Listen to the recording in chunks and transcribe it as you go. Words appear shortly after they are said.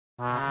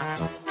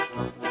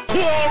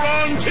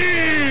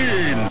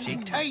Quarantine!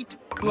 Sit tight.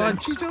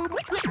 Lunch is over. We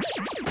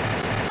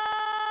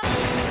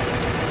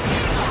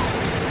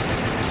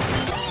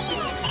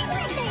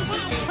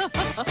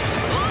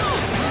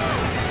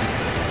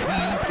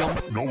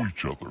don't know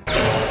each other.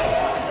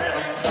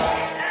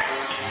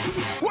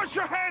 Wash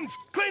your hands!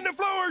 Clean the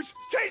floors!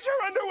 Change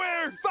your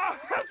underwear! The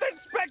health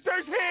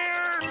inspector's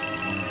here!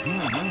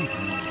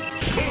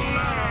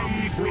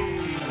 Clam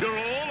food! You're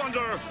all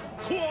under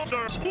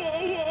quarter.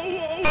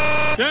 Whoa!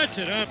 That's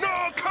it, huh?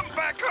 No, come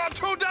back on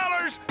 $2!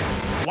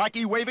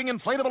 Wacky waving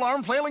inflatable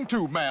arm flailing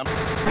tube, ma'am.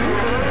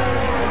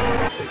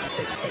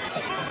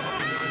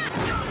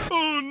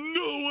 Oh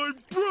no, I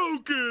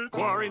broke it!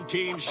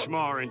 Quarantine,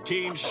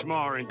 schmarantine,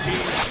 schmarantine,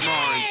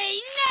 schmarantine. Hey,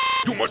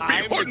 You must be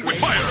hooded with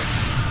fire!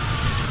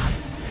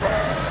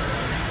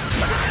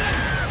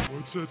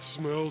 What's that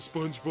smell,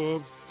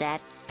 SpongeBob?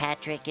 That,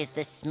 Patrick, is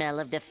the smell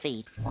of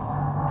defeat.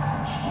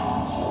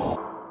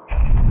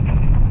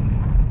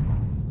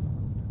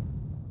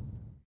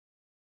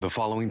 The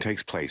following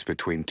takes place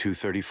between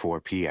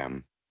 2:34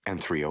 p.m. and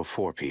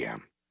 3:04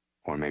 p.m.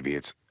 Or maybe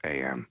it's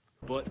a.m.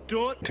 But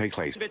don't Take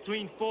place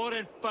between 4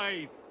 and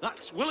 5.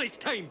 That's Willie's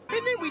time.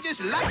 And then we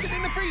just locked it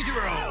in the freezer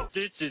roll.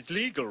 This is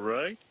legal,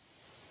 right?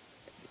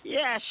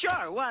 Yeah,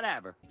 sure,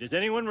 whatever. Does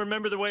anyone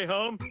remember the way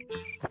home?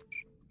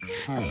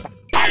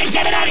 I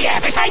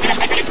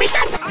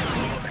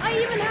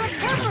even have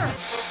pepper!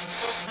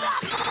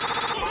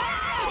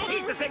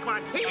 He's the sick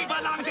one. He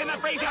belongs in the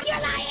freezer.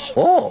 You're lying!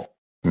 Oh,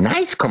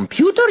 nice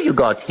computer you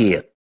got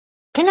here.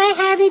 Can I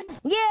have it?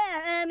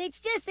 Yeah, it's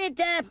just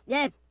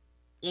that,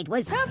 it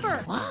was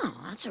pepper. Wow,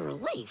 that's a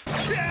relief.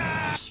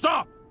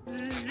 Stop! All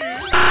I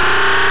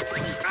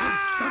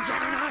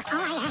ask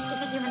is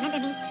that you remember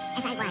me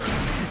as I was.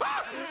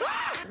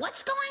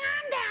 What's going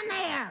on down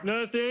there?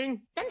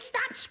 Nothing? Then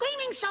stop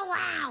screaming so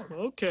loud.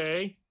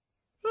 Okay.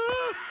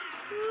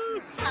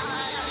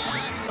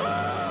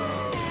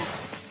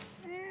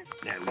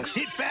 Now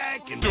sit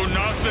back and do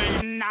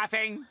nothing.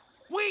 Nothing.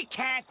 We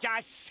can't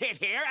just sit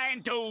here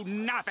and do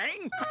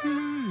nothing.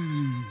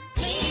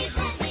 Please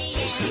let me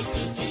in.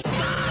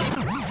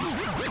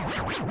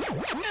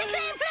 The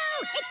clam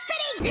flew! It's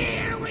spinning!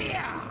 Here we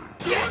are.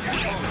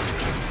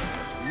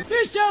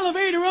 This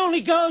elevator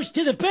only goes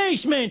to the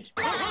basement.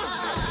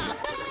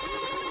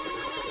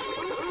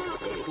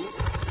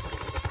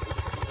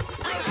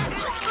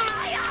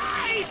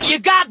 You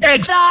got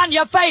eggs on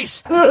your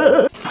face.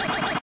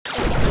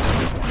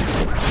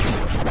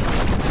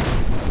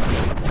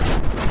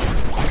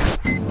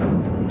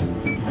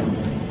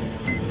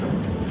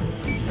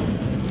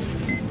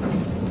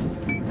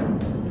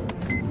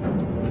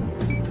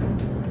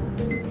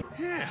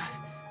 Yeah,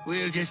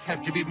 we'll just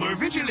have to be more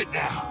vigilant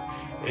now.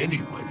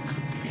 Anyone could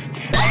be a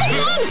cat.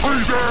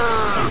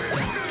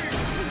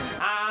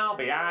 I'll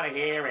be out of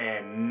here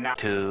in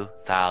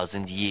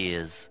 2,000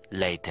 years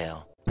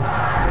later.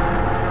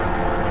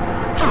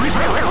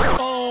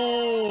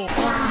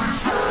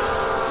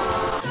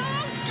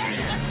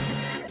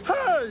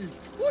 Hey,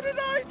 what did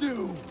I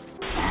do?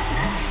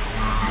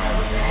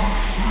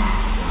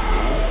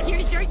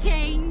 Here's your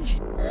change.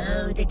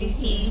 Oh, the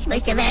disease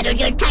must have addled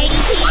your tiny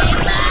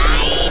penis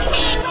mind.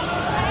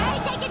 Hey,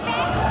 take it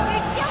back.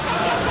 There's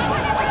still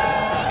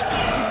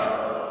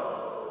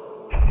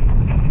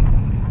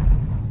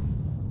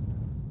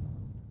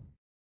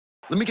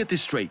Let me get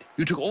this straight.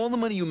 You took all the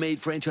money you made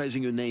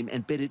franchising your name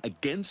and bet it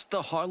against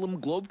the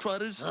Harlem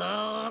Globetrotters?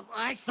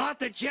 I thought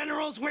the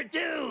generals were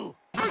due.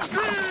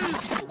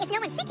 If no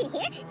one's sick in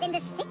here, then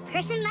the sick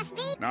person must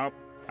be... Nope,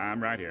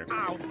 I'm right here.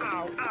 Ow,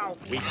 ow, ow.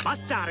 We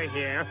must out of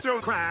here. Throw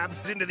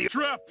crabs into the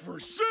trap for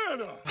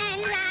Santa!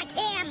 And lock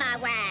him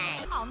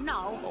away. Oh,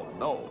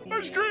 no.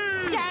 Ice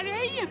cream!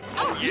 Daddy?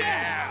 Oh,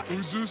 yeah!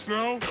 Who's this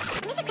now?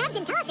 Mr. Krabs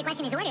didn't tell us to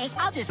question his orders.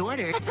 I'll just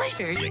order the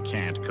freezer. You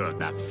can't cook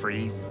the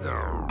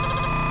freezer.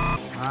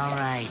 All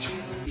right.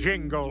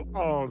 Jingle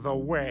all the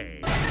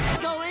way.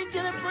 Go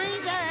into the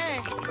freezer.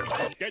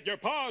 Get your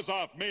paws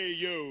off me,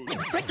 you!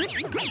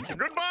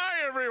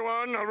 Goodbye,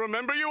 everyone. I'll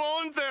remember you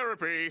all in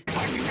therapy.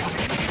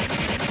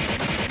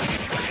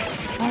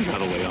 I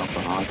gotta lay off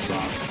the hot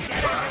sauce.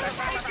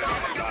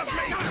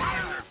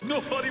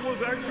 Nobody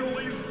was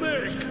actually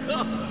sick.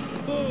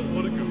 Oh,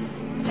 what a goof.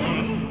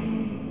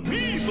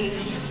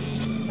 Measles.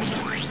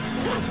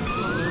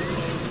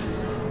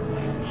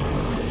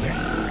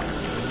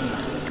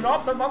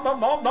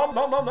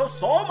 No,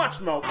 so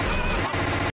much no.